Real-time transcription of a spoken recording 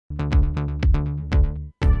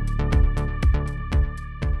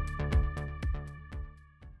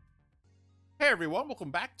Hey everyone,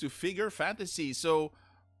 welcome back to Figure Fantasy. So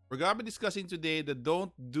we're gonna be discussing today the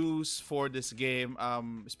don't do's for this game,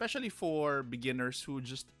 especially for beginners who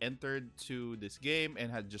just entered to this game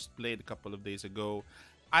and had just played a couple of days ago.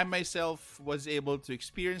 I myself was able to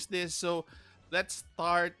experience this, so let's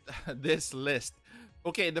start this list.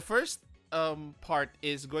 Okay, the first part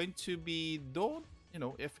is going to be don't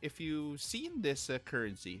if you've seen this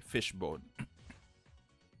currency fishbone.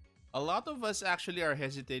 A lot of us actually are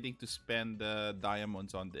hesitating to spend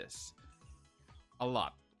diamonds on this. A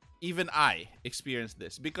lot. Even I experienced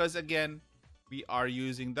this because again, we are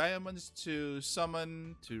using diamonds to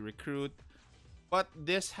summon, to recruit, but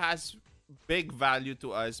this has big value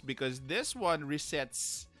to us because this one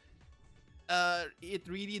resets. It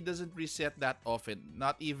really doesn't reset that often,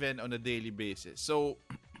 not even on a daily basis. So,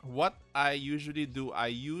 what I usually do, I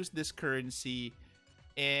use this currency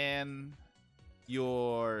in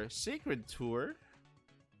your sacred tour.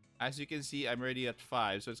 As you can see, I'm already at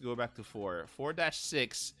 5, so let's go back to 4.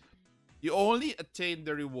 4-6, you only attain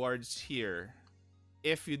the rewards here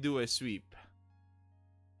if you do a sweep.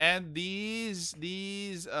 And these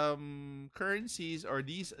currencies or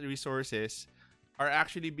these resources are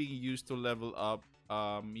actually being used to level up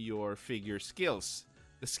your figure skills.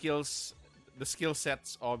 The skills the skill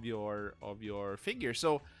sets of your figure.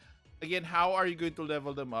 So again, how are you going to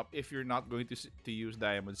level them up if you're not going to use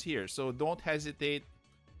diamonds here? So don't hesitate,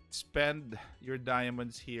 spend your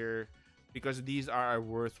diamonds here because these are a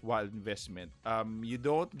worthwhile investment. You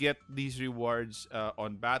don't get these rewards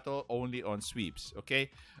on battle, only on sweeps. Okay.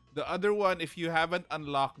 The other one, if you haven't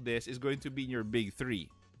unlocked this, is going to be in your big three.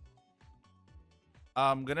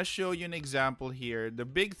 I'm gonna show you an example here. The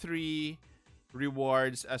big three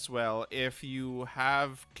rewards as well. If you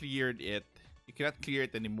have cleared it, you cannot clear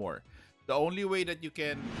it anymore. The only way that you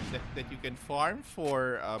can farm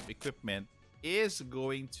for equipment is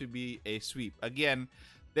going to be a sweep. Again,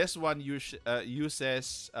 this one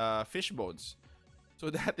uses fish bones, so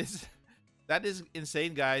that is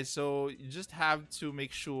insane, guys. So you just have to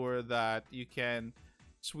make sure that you can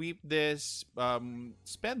sweep this.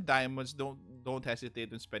 Spend diamonds. Don't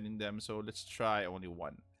hesitate in spending them. So let's try only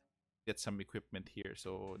one. Get some equipment here.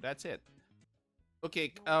 So that's it.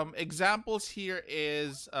 Okay, examples here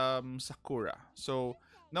is Sakura. So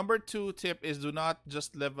number 2 tip is do not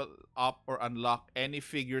just level up or unlock any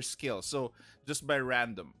figure skill. So just by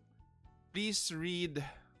random. Please read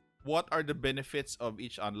what are the benefits of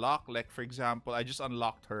each unlock. Like for example, I just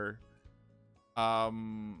unlocked her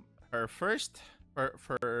her first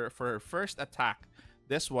for her first attack.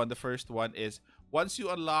 This one, the first one is once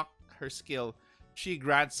you unlock her skill, she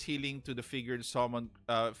grants healing to the figurine summon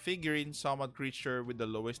creature with the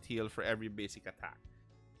lowest heal for every basic attack.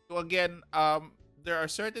 So again, there are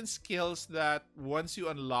certain skills that once you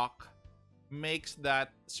unlock makes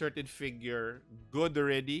that certain figure good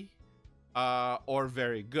already, or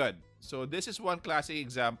very good. So this is one classic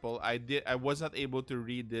example. I was not able to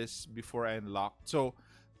read this before I unlocked. So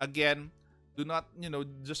again, do not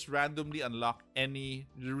just randomly unlock any.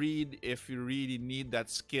 Read if you really need that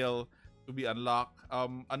skill to be unlocked.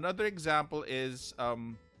 Another example is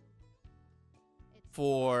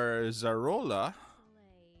for Zarola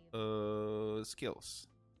skills.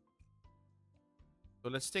 So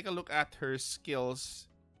let's take a look at her skills.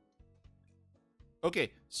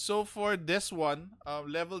 Okay, so for this one,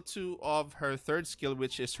 level 2 of her third skill,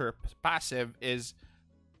 which is her passive, is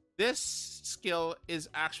this skill is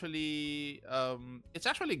actually it's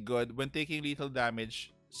actually good when taking lethal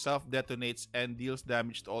damage. Self detonates and deals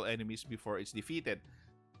damage to all enemies before it's defeated.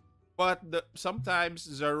 But sometimes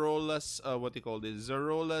Zarola's what they call this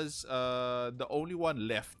Zarola's the only one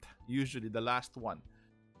left, usually the last one,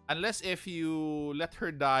 unless if you let her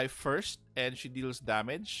die first and she deals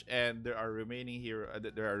damage and there are remaining here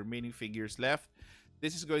there are remaining figures left.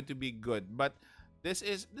 This is going to be good, but this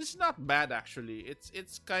is not bad actually.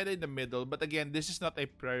 It's kind of in the middle, but again, this is not a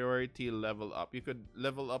priority level up. You could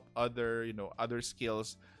level up other other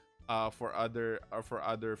skills for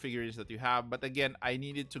other figures that you have, but again, I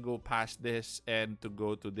needed to go past this and to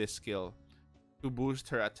go to this skill to boost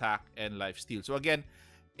her attack and lifesteal. So again,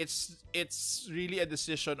 it's really a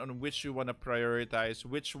decision on which you want to prioritize,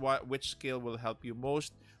 which skill will help you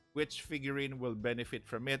most, which figurine will benefit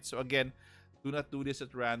from it. So again, do not do this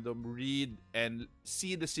at random. Read and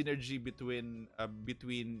see the synergy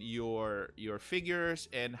between your figures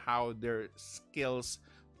and how their skills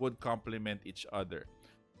would complement each other.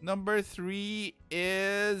 Number 3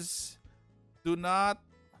 is do not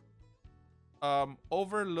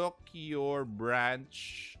overlook your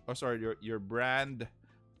branch, or sorry, your brand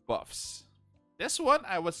buffs. This one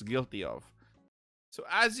I was guilty of. So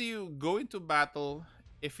as you go into battle,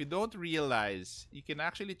 if you don't realize, you can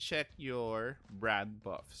actually check your brand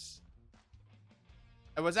buffs.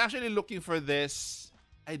 I was actually looking for this.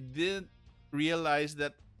 I didn't realize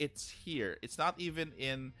that it's here. It's not even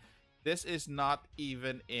in. This is not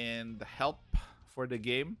even in the help for the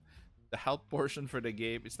game. The help portion for the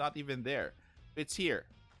game. It's not even there. It's here.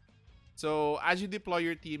 So as you deploy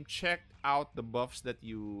your team, check out the buffs that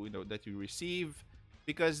you receive,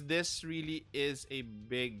 because this really is a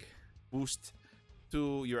big boost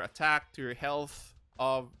to your attack, to your health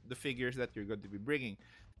of the figures that you're going to be bringing.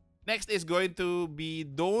 Next is going to be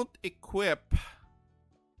do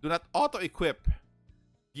not auto equip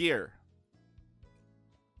gear.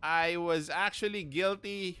 I was actually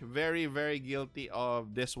guilty, very, very guilty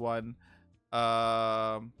of this one.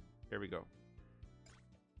 Here we go.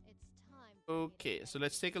 Okay, so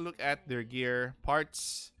let's take a look at their gear.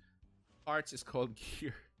 Parts is called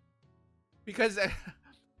gear because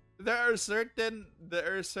there are certain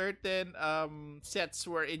sets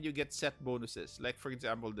wherein you get set bonuses. Like for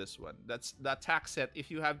example, this one. That's the attack set. If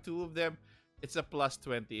you have two of them, it's a plus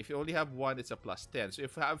 20. If you only have one, it's a plus 10. So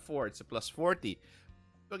if you have four, it's a plus 40.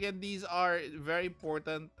 So again, these are very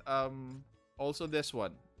important. Also this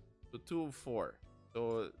one. So 2 of 4.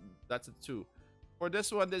 So that's a 2. For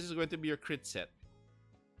this one, this is going to be your crit set.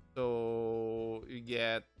 So you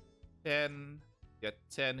get 10. Get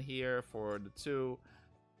 10 here for the 2.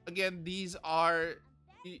 Again, these are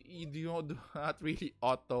you do not really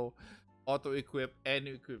auto equip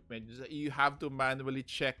any equipment. You have to manually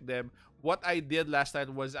check them. What I did last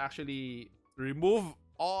night was actually remove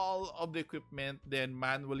all of the equipment, then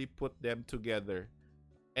manually put them together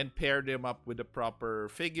and pair them up with the proper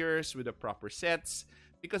figures, with the proper sets.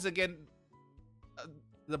 Because again,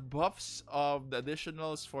 the buffs of the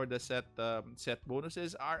additionals for the set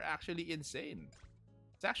bonuses are actually insane.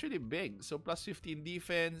 It's actually big. So plus 15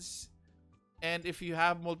 defense. And if you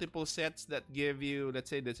have multiple sets that give you,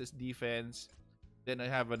 let's say this is defense, then I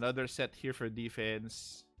have another set here for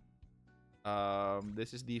defense.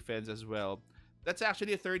 This is defense as well. That's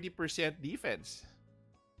actually a 30% defense.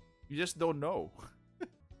 You just don't know.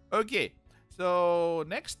 Okay, so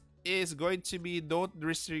next is going to be don't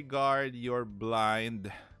disregard your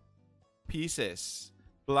blind pieces.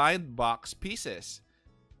 Blind box pieces.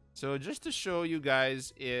 So just to show you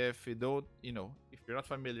guys, if you don't, if you're not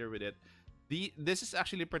familiar with it, this is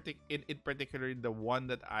actually in particular the one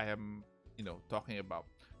that I am, talking about.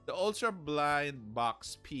 The ultra blind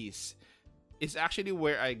box piece is actually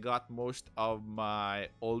where I got most of my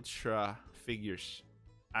ultra figures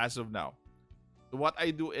as of now. So what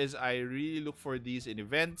I do is I really look for these in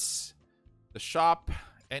events, the shop,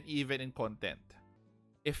 and even in content.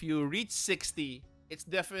 If you reach 60, it's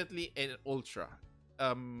definitely an ultra.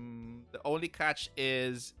 The only catch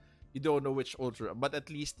is you don't know which ultra, but at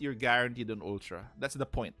least you're guaranteed an ultra. That's the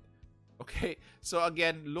point. Okay, so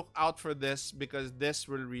again, look out for this because this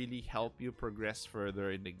will really help you progress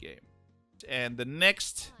further in the game. And the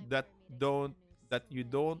next that you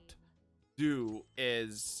don't do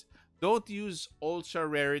is don't use ultra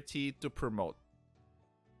rarity to promote.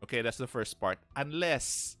 Okay, that's the first part.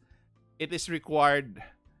 Unless it is required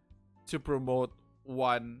to promote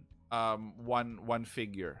one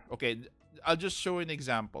figure. Okay, I'll just show an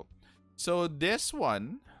example. So this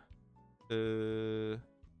one,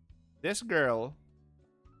 this girl,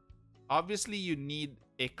 obviously you need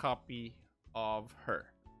a copy of her.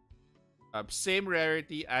 Same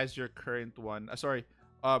rarity as your current one. Sorry,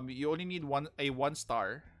 you only need a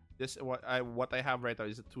 1-star. This what I have right now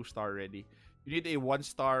is a 2-star already. You need a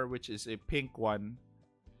 1-star, which is a pink one,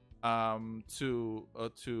 to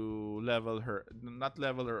level her, not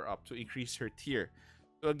level her up, to increase her tier.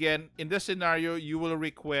 So again, in this scenario, you will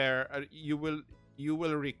require,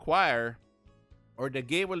 or the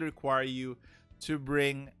game will require you to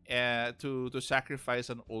bring to sacrifice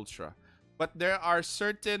an ultra. But there are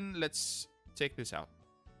certain, let's take this out.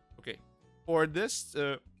 Okay, for this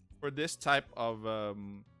type of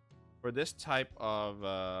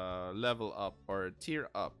level up or tier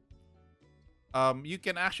up, you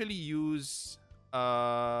can actually use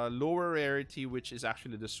lower rarity, which is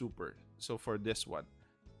actually the super. So for this one,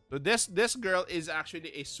 so this girl is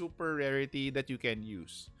actually a super rarity that you can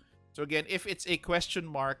use. So again, if it's a question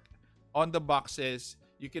mark on the boxes,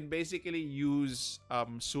 you can basically use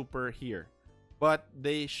super here. But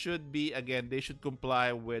they should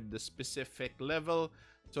comply with the specific level.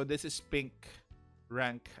 So this is pink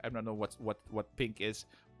rank. I don't know what pink is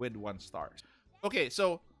with 1 star. Okay,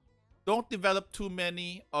 so don't develop too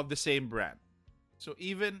many of the same brand. So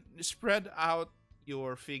even spread out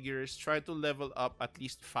your figures. Try to level up at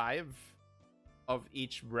least 5 of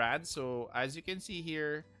each brand. So as you can see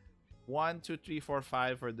here, one, two, three, four,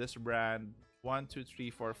 five for this brand, one, two, three,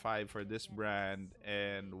 four, five for this brand,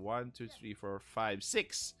 and one, two, three, four, five,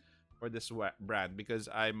 six for this brand because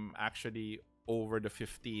I'm actually over the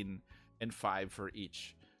 15 and five for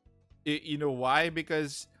each. You know why?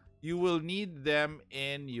 Because you will need them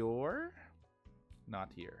in your not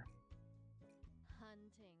here.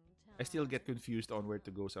 I still get confused on where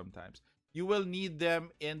to go sometimes. You will need them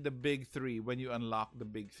in the big three when you unlock the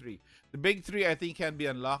big three. The big three, I think, can be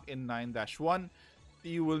unlocked in 9-1.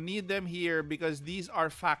 You will need them here because these are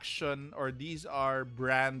faction or these are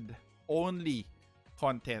brand only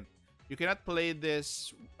content. You cannot play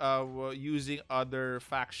this using other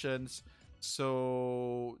factions.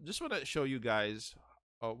 So, just want to show you guys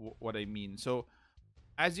what I mean. So,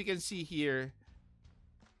 as you can see here,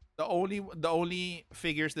 the only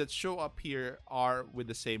figures that show up here are with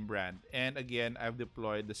the same brand. And again, I've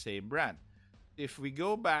deployed the same brand. If we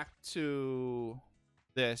go back to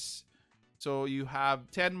this, so you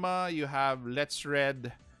have Tenma, you have Let's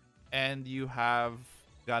Red, and you have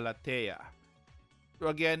Galatea. So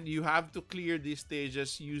again, you have to clear these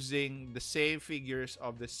stages using the same figures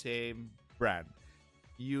of the same brand.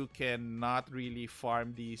 You cannot really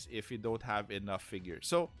farm these if you don't have enough figures.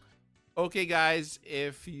 So okay, guys,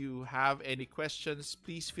 if you have any questions,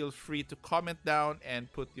 please feel free to comment down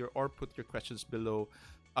and put your questions below.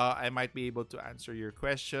 I might be able to answer your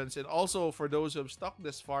questions. And also, for those who have stuck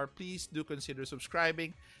this far, please do consider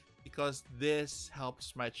subscribing because this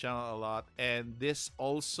helps my channel a lot. And this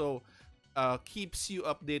also keeps you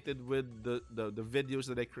updated with the videos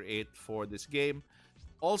that I create for this game.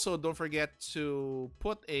 Also, don't forget to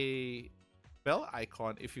put a bell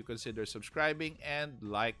icon if you consider subscribing and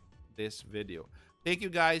like this video. Thank you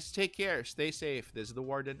guys. Take care. Stay safe. This is the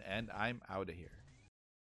Warden and I'm out of here.